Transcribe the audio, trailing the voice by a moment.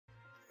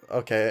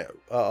Okay,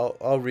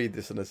 I'll read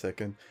this in a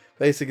second.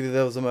 Basically,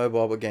 there was a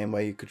mobile game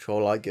where you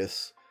control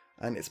Argus,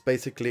 and it's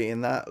basically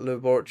in that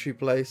laboratory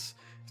place.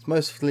 It's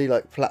mostly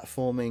like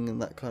platforming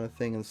and that kind of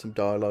thing, and some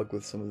dialogue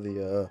with some of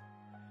the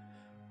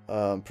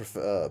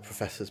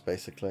professors,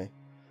 basically.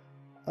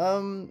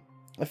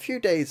 A few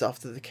days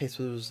after the case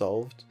was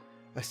resolved,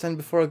 I stand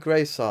before a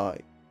grave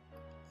site.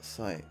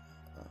 The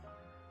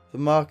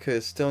marker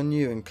is still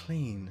new and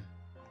clean.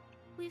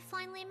 We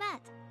finally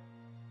met.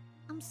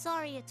 I'm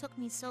sorry it took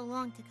me so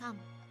long to come.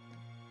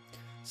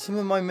 Some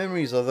of my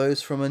memories are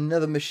those from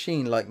another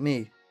machine like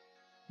me,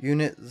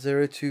 Unit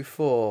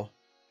 024.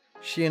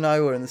 She and I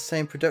were in the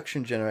same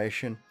production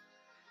generation.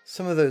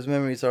 Some of those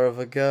memories are of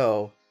a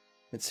girl.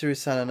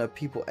 Mitsuru-san and her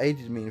people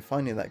aided me in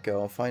finding that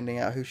girl and finding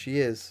out who she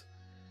is.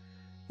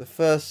 The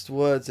first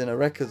words in her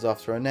records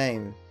after her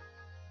name,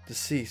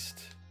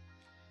 deceased.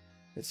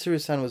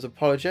 Mitsuru-san was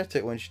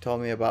apologetic when she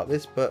told me about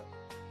this, but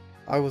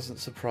I wasn't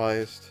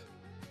surprised.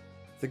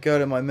 The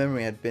girl in my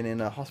memory had been in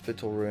a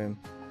hospital room.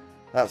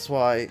 That's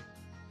why,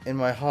 in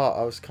my heart,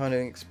 I was kind of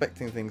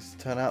expecting things to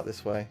turn out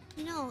this way.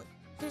 You know,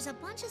 there's a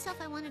bunch of stuff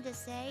I wanted to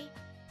say,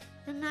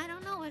 and I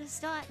don't know where to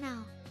start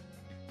now.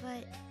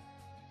 But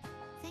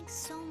thanks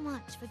so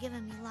much for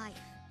giving me life.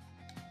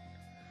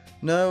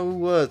 No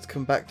words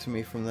come back to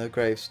me from the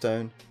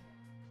gravestone.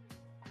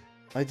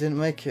 I didn't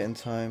make it in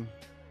time.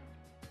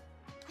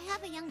 I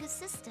have a younger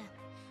sister,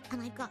 and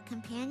I've got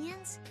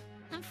companions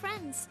and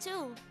friends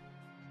too.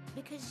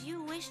 Because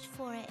you wished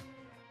for it,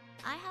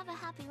 I have a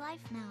happy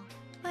life now.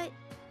 But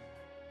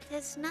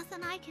there's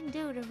nothing I can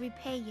do to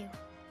repay you.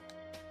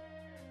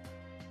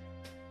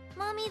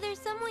 Mommy, there's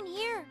someone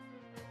here.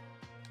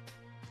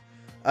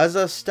 As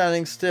I was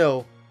standing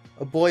still,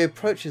 a boy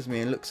approaches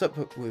me and looks up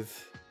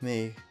with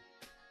me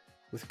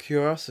with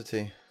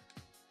curiosity.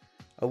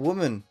 A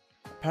woman,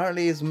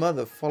 apparently his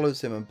mother,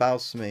 follows him and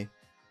bows to me.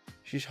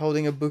 She's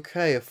holding a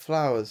bouquet of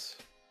flowers.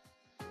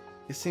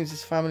 It seems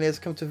his family has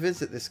come to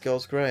visit this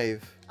girl's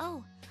grave.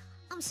 Oh,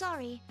 I'm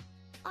sorry.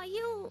 Are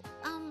you,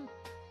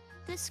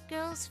 this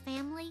girl's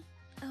family?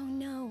 Oh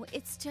no,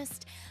 it's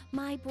just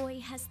my boy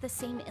has the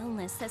same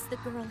illness as the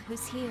girl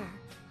who's here.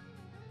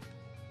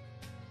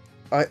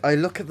 I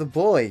look at the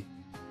boy.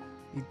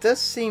 He does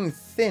seem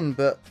thin,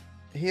 but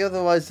he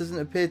otherwise doesn't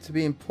appear to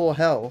be in poor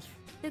health.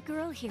 The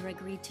girl here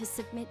agreed to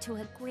submit to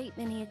a great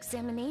many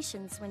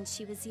examinations when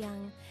she was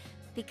young.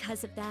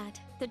 Because of that,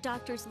 the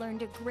doctors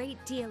learned a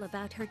great deal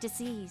about her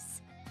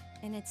disease.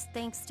 And it's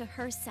thanks to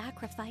her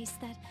sacrifice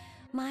that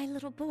my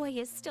little boy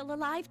is still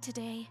alive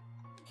today.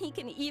 He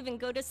can even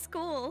go to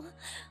school.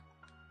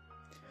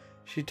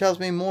 She tells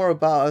me more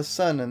about her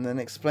son and then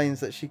explains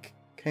that she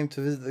came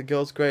to visit the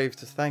girl's grave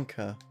to thank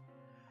her.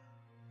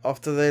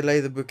 After they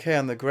lay the bouquet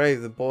on the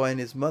grave, the boy and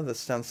his mother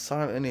stand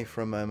silently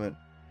for a moment.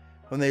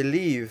 When they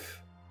leave,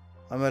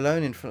 I'm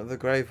alone in front of the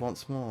grave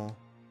once more.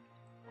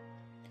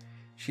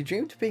 She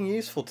dreamed of being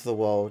useful to the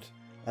world,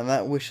 and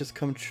that wish has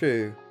come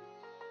true.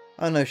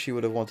 I know she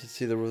would have wanted to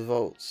see the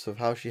results of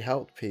how she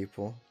helped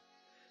people,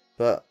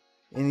 but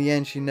in the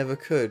end she never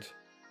could.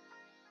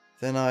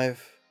 Then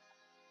I've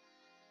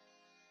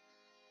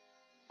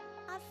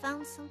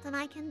found something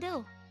I can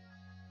do.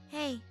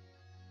 Hey,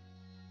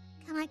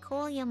 can I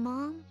call your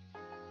mom?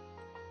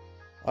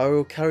 I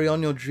will carry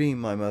on your dream,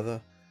 my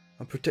mother,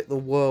 and protect the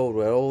world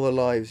where all the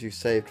lives you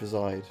saved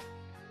reside.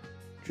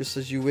 Just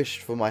as you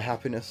wished for my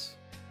happiness,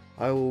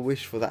 I will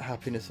wish for that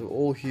happiness of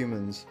all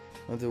humans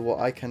and do what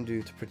I can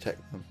do to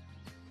protect them.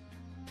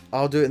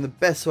 I'll do it in the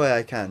best way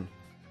I can,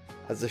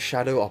 as the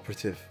Shadow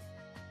Operative.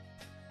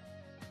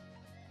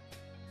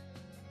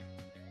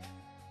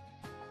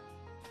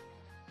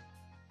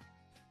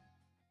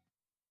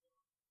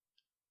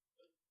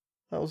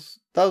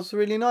 That was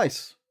really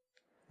nice.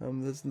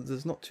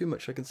 There's not too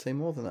much I can say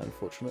more than that,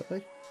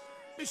 unfortunately.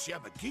 Miss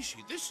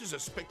Yamagishi, this is a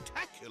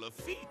spectacular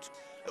feat.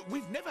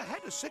 We've never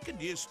had a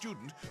second-year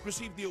student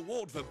receive the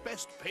award for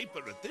best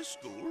paper at this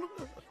school.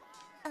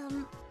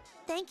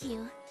 Thank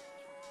you.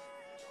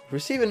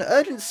 Received an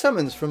urgent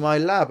summons from my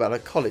lab at a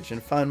college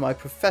and found my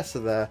professor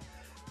there,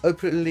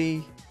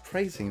 openly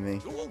praising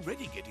me. You're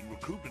already getting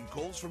recruitment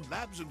calls from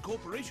labs and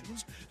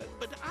corporations,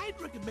 but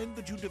I'd recommend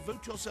that you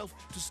devote yourself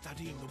to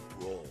studying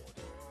abroad.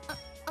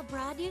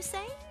 Abroad, you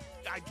say?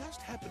 I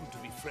just happen to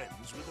be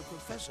friends with a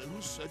professor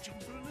who's searching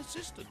for an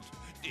assistant.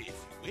 If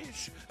you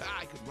wish,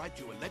 I can write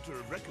you a letter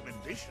of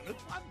recommendation at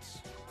once.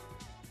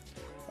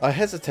 I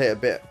hesitate a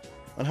bit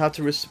on how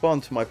to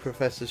respond to my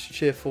professor's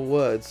cheerful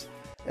words.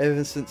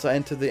 Ever since I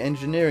entered the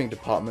engineering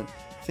department,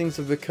 things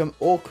have become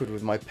awkward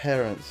with my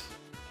parents.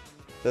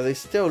 Though they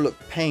still look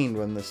pained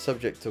when the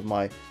subject of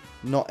my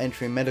not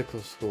entering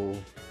medical school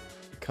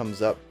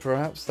comes up.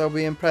 Perhaps they'll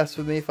be impressed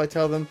with me if I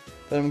tell them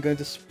that I'm going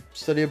to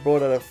study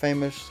abroad at a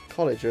famous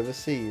college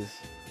overseas.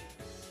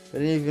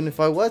 But even if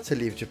I were to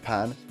leave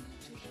Japan,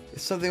 if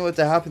something were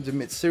to happen to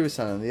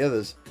Mitsuru-san and the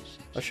others,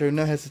 I show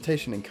no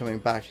hesitation in coming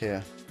back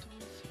here.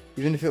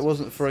 Even if it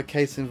wasn't for a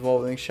case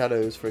involving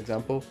shadows, for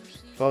example,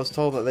 if I was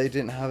told that they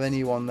didn't have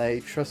anyone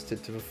they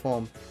trusted to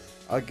perform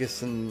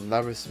Argus and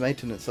Labrys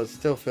maintenance, I'd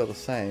still feel the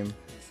same.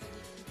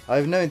 I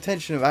have no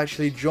intention of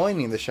actually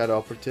joining the Shadow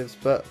Operatives,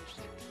 but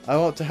I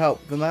want to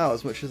help them out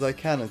as much as I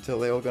can until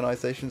the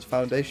organization's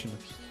foundation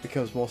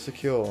becomes more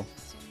secure.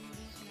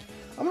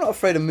 I'm not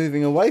afraid of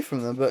moving away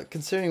from them, but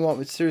considering what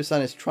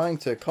Mitsuru-san is trying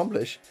to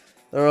accomplish,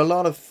 there are a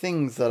lot of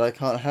things that I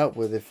can't help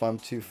with if I'm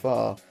too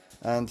far,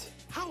 and...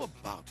 How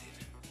about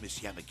it, Miss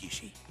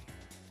Yamagishi?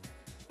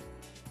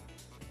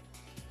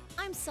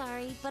 I'm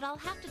sorry, but I'll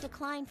have to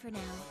decline for now.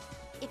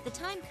 If the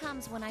time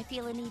comes when I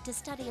feel a need to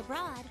study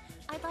abroad,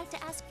 I'd like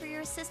to ask for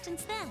your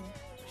assistance then.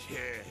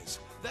 Yes,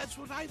 that's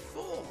what I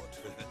thought.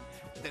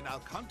 Then I'll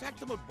contact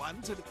them at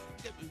once and...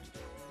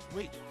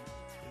 wait,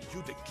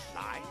 you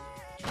decline?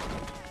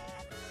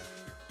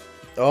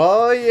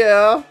 Oh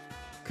yeah!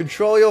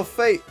 Control your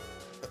fate!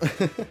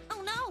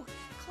 Oh no!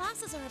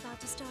 Classes are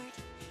about to start.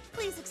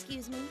 Please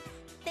excuse me.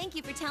 Thank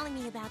you for telling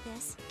me about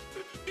this.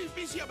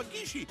 Miss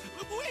Yamagishi,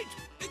 wait!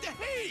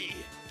 Hey!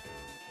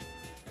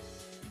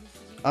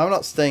 I'm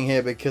not staying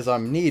here because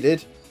I'm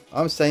needed.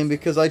 I'm staying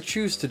because I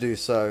choose to do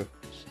so.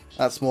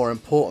 That's more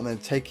important than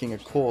taking a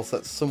course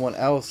that someone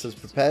else has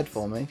prepared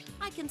for me.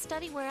 I can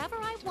study wherever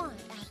I want,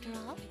 after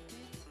all.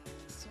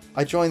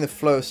 I join the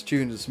flow of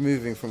students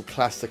moving from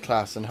class to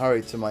class and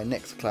hurry to my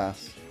next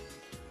class.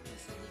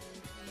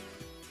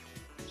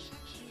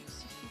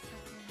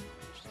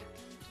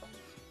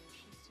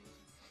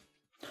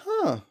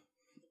 Huh.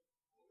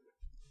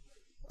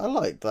 I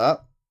like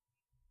that.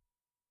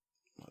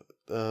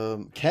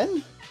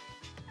 Ken?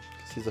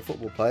 Because he's a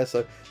football player,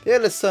 so the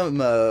early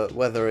summer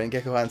weather in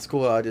Gekohan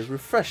Schoolyard is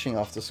refreshing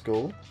after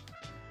school.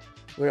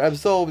 We're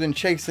absorbed in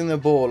chasing the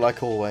ball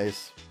like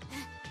always.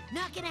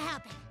 Not gonna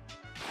happen.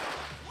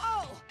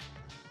 Whoa!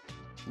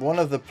 One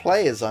of the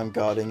players I'm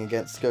guarding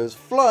against goes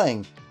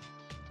flying,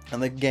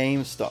 and the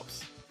game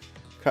stops.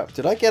 Crap,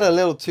 did I get a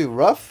little too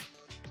rough?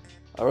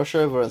 I rush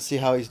over and see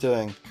how he's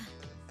doing.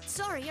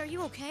 Sorry, are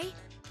you okay?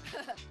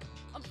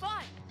 I'm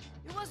fine.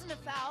 It wasn't a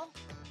foul.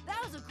 That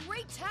was a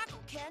great tackle,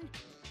 Ken.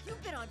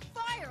 You've been on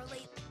fire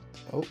lately.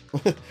 Oh,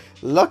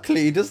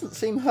 luckily he doesn't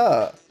seem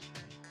hurt.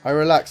 I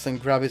relax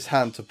and grab his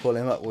hand to pull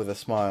him up with a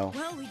smile.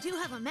 Well, we do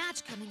have a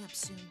match coming up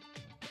soon.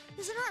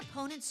 Isn't our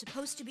opponent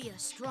supposed to be a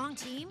strong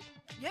team?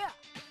 Yeah,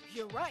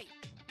 you're right.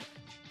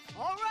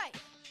 All right,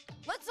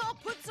 let's all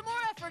put some more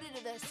effort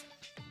into this.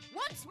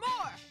 Once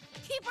more.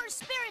 Keep our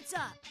spirits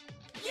up!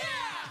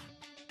 Yeah!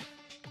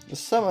 The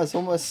summer's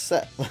almost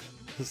set.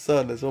 The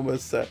sun is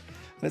almost set.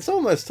 And it's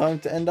almost time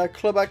to end our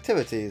club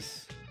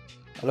activities.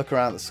 I look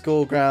around the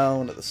school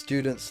ground at the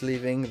students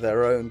leaving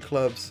their own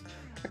clubs.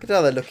 I can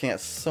tell they're looking at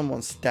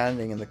someone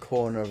standing in the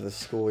corner of the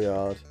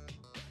schoolyard.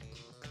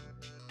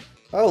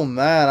 Oh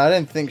man, I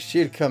didn't think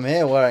she'd come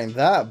here wearing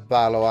that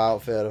ballo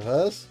outfit of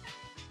hers.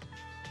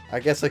 I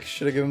guess I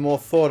should have given more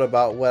thought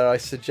about where I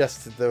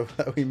suggested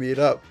that we meet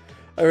up.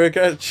 I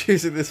regret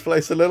choosing this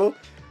place a little,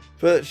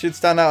 but she'd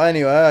stand out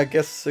anyway. I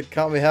guess it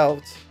can't be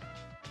helped.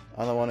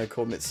 I'm the one who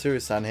called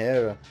Mitsuru-san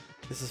here.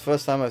 This is the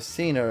first time I've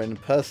seen her in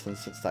person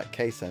since that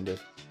case ended.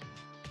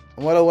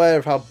 I'm well aware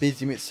of how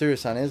busy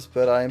Mitsuru-san is,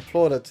 but I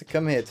implored her to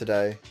come here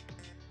today.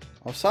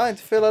 I'm starting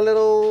to feel a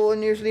little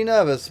unusually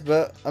nervous,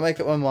 but I make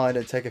up my mind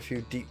and take a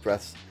few deep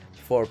breaths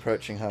before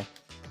approaching her.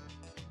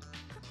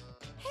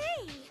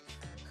 Hey!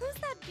 Who's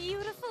that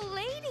beautiful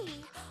lady?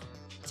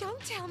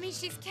 Don't tell me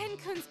she's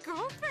Ken-kun's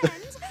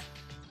girlfriend!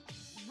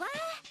 What?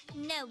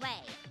 No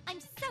way. I'm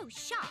so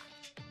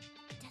shocked.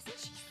 Doesn't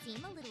she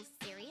seem a little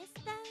serious,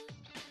 though?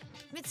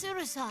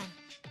 Mitsuru-san,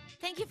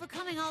 thank you for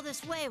coming all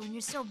this way when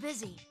you're so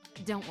busy.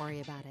 Don't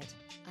worry about it.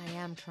 I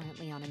am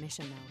currently on a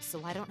mission though,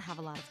 so I don't have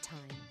a lot of time.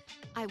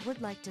 I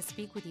would like to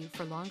speak with you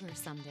for longer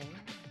someday.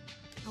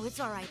 Oh,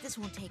 it's alright. This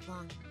won't take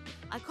long.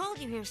 I called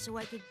you here so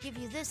I could give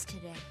you this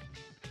today.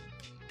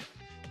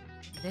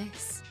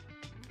 This?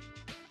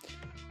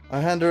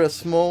 I hand her a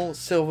small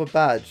silver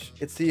badge.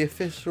 It's the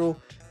official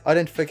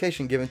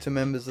identification given to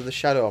members of the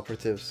Shadow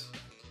Operatives.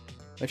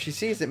 When she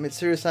sees it,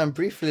 Mitsuru-san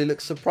briefly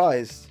looks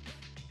surprised.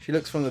 She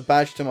looks from the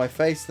badge to my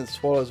face, then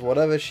swallows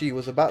whatever she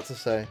was about to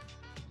say.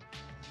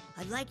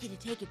 I'd like you to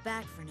take it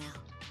back for now.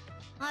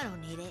 I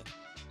don't need it.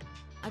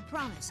 I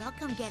promise I'll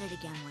come get it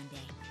again one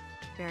day.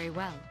 Very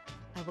well.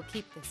 I will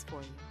keep this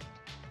for you.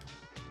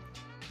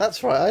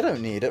 That's right, I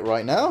don't need it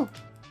right now.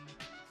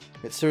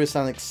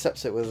 Mitsuru-san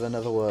accepts it with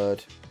another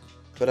word,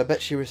 but I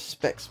bet she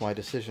respects my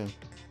decision.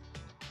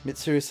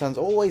 Mitsuru-san's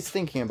always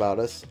thinking about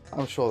us.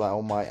 I'm sure that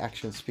all my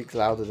actions speak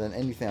louder than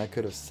anything I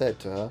could have said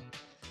to her,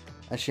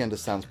 and she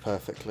understands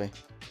perfectly.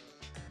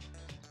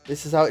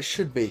 This is how it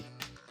should be.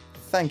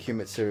 Thank you,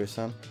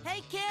 Mitsuru-san.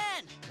 Hey,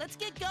 Ken, let's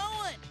get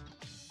going.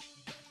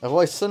 A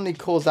voice suddenly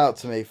calls out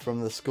to me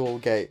from the school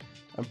gate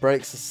and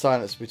breaks the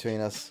silence between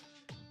us.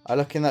 I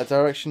look in that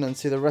direction and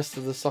see the rest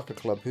of the soccer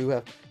club who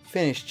have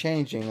finished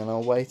changing and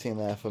are waiting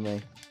there for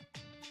me.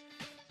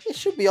 It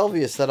should be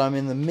obvious that I'm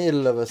in the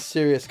middle of a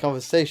serious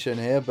conversation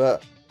here,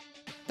 but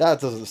that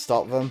doesn't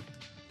stop them.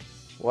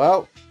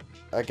 Well,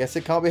 I guess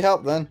it can't be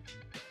helped then.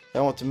 They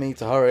want me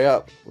to hurry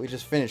up. We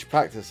just finished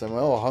practice and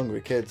we're all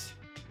hungry kids.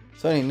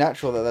 It's only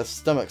natural that their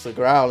stomachs are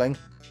growling.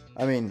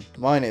 I mean,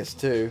 mine is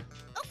too.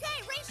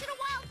 Okay, race to the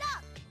wild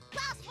duck.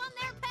 Last one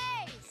there,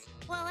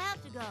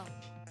 to go.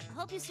 I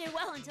hope you stay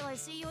well until I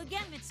see you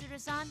again,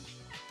 Mitsuru-san.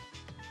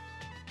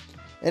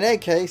 In any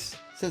case,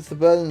 since the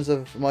burdens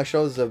of my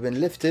shoulders have been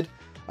lifted,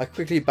 I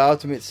quickly bow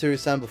to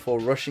Mitsuru-san before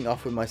rushing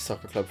off with my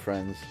soccer club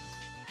friends.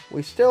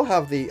 We still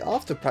have the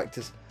after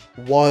practice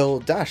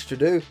wild dash to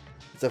do.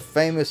 It's a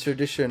famous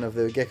tradition of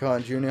the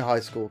Gekkoukan Junior High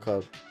School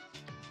Club.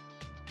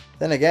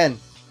 Then again,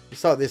 we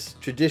start this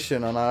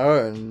tradition on our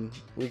own.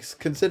 We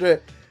consider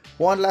it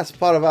one last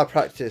part of our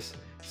practice,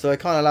 so I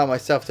can't allow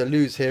myself to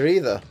lose here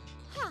either.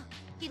 Huh,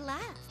 he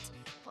left.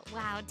 But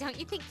wow, don't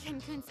you think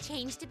Ken-kun's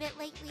changed a bit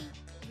lately?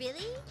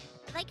 Really?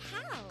 Like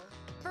how?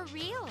 For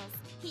reals.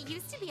 He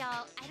used to be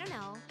all, I don't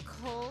know,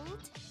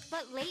 cold.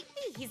 But lately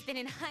he's been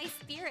in high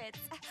spirits.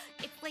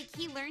 It's like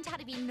he learned how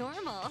to be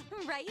normal,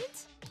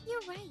 right?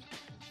 You're right.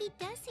 He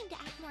does seem to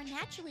act more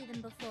naturally than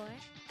before.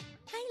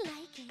 I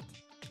like it.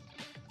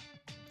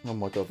 Oh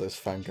my god, those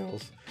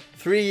fangirls.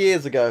 3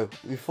 years ago,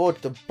 we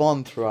forged a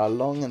bond through our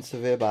long and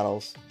severe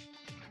battles.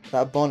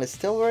 That bond is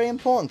still very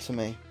important to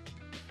me.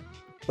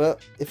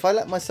 But if I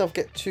let myself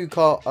get too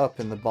caught up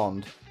in the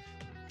bond,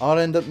 I'll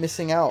end up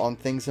missing out on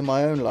things in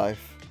my own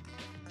life.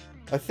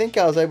 I think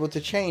I was able to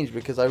change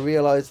because I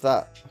realised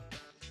that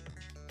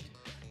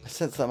I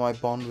sense that my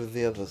bond with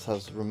the others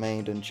has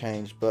remained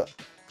unchanged, but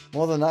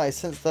more than that, I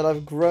sense that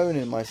I've grown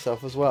in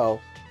myself as well,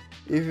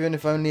 even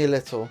if only a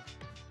little.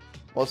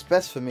 What's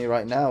best for me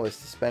right now is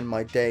to spend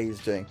my days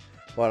doing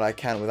what I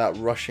can without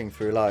rushing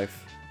through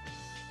life.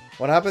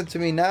 What happened to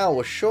me now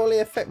will surely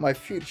affect my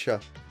future.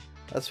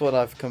 That's what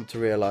I've come to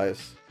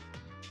realise.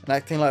 And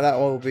acting like that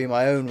will be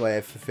my own way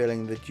of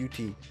fulfilling the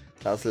duty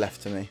that's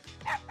left to me.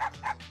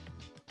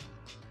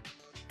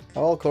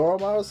 Oh,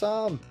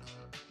 Koromaru-san!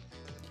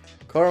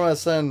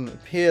 Koromaru-san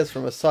appears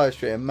from a side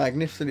street and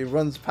magnificently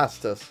runs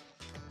past us.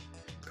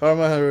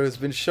 Koromaru has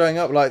been showing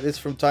up like this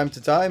from time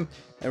to time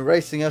and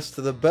racing us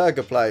to the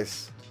burger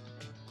place.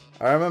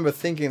 I remember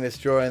thinking this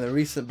during the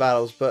recent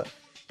battles, but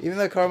even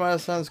though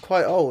Koromaru-san's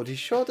quite old, he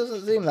sure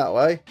doesn't seem that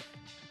way.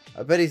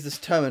 I bet he's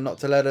determined not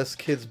to let us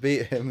kids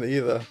beat him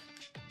either.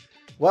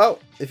 Well,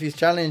 if he's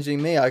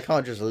challenging me, I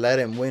can't just let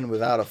him win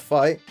without a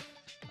fight.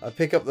 I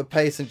pick up the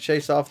pace and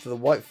chase after the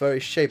white furry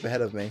shape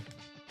ahead of me.